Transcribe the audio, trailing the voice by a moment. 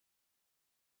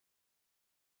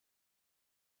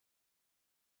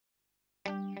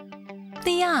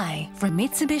The Eye from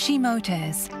Mitsubishi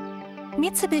Motors.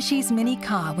 Mitsubishi's Mini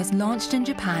car was launched in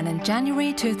Japan in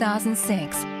January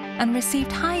 2006 and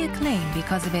received high acclaim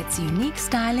because of its unique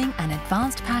styling and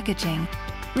advanced packaging,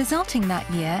 resulting that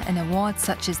year in awards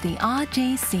such as the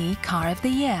RJC Car of the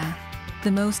Year,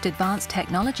 the most advanced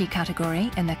technology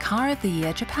category in the Car of the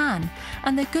Year Japan,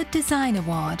 and the Good Design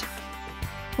Award.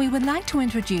 We would like to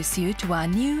introduce you to our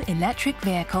new electric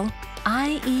vehicle,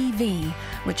 IEV,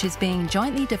 which is being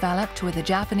jointly developed with a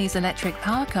Japanese electric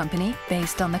power company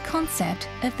based on the concept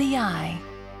of the Eye.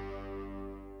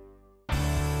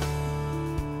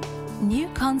 New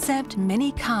concept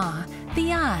mini car,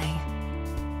 the Eye.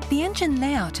 The engine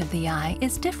layout of the Eye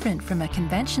is different from a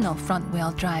conventional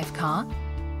front-wheel drive car.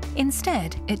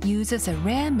 Instead, it uses a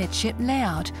rear midship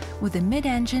layout with a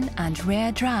mid-engine and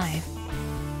rear drive.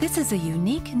 This is a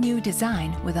unique new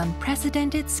design with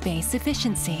unprecedented space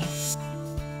efficiency.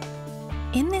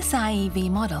 In this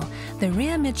IEV model, the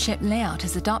rear midship layout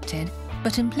is adopted,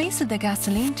 but in place of the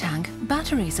gasoline tank,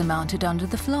 batteries are mounted under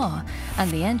the floor, and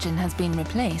the engine has been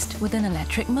replaced with an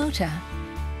electric motor.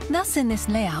 Thus, in this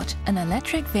layout, an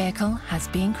electric vehicle has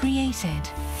been created.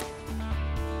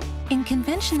 In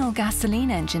conventional gasoline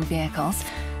engine vehicles,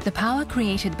 the power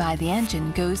created by the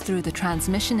engine goes through the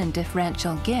transmission and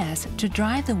differential gears to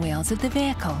drive the wheels of the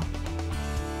vehicle.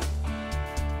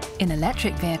 In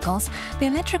electric vehicles, the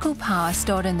electrical power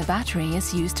stored in the battery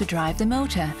is used to drive the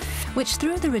motor, which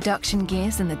through the reduction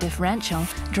gears in the differential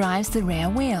drives the rear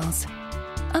wheels.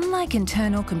 Unlike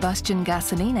internal combustion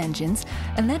gasoline engines,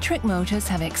 electric motors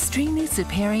have extremely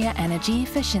superior energy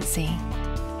efficiency.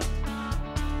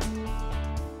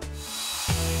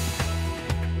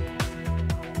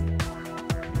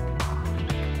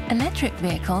 Electric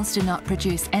vehicles do not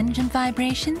produce engine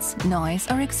vibrations,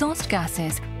 noise, or exhaust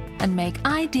gases, and make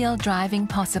ideal driving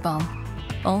possible.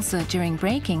 Also, during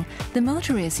braking, the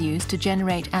motor is used to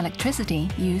generate electricity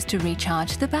used to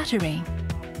recharge the battery.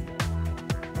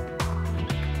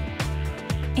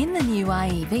 In the new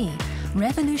IEV,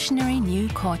 revolutionary new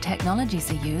core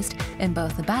technologies are used in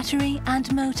both the battery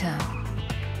and motor.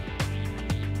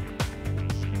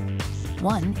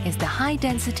 One is the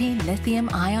high-density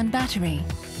lithium-ion battery.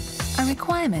 A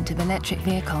requirement of electric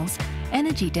vehicles,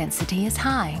 energy density is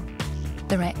high.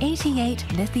 There are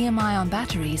 88 lithium-ion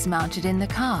batteries mounted in the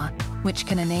car, which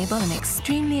can enable an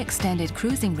extremely extended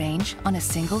cruising range on a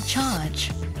single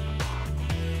charge.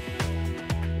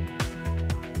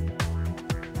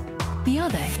 The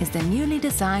other is the newly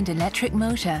designed electric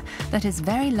motor that is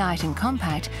very light and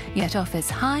compact, yet offers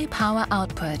high power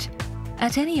output.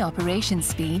 At any operation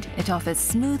speed, it offers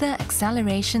smoother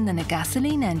acceleration than a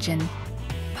gasoline engine.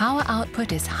 Power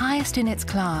output is highest in its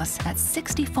class at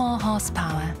 64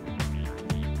 horsepower.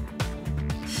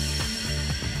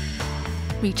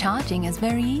 Recharging is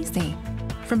very easy.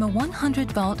 From a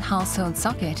 100-volt household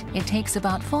socket, it takes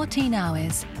about 14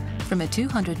 hours. From a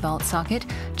 200-volt socket,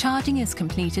 charging is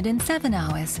completed in 7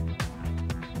 hours.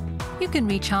 You can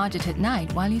recharge it at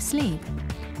night while you sleep.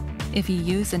 If you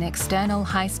use an external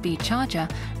high-speed charger,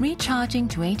 recharging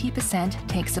to 80%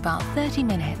 takes about 30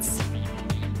 minutes.